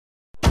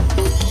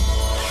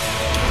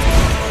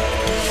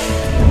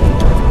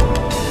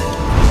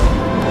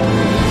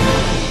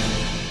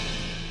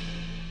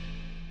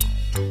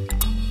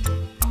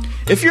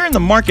If you're in the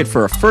market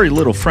for a furry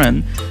little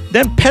friend,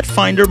 then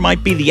PetFinder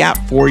might be the app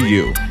for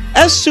you.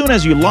 As soon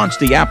as you launch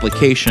the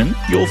application,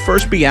 you'll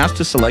first be asked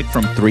to select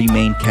from 3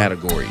 main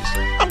categories.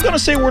 I'm going to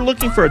say we're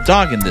looking for a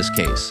dog in this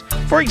case.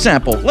 For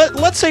example,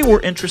 let's say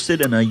we're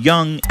interested in a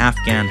young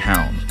Afghan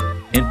hound.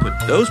 Input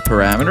those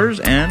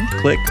parameters and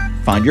click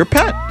Find Your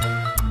Pet.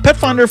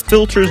 PetFinder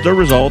filters the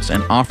results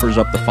and offers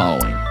up the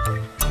following.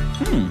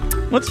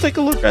 Let's take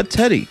a look at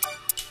Teddy.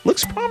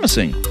 Looks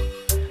promising.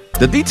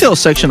 The details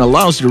section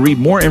allows you to read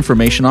more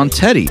information on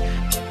Teddy.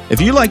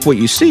 If you like what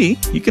you see,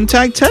 you can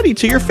tag Teddy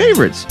to your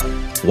favorites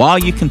while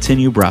you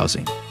continue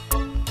browsing.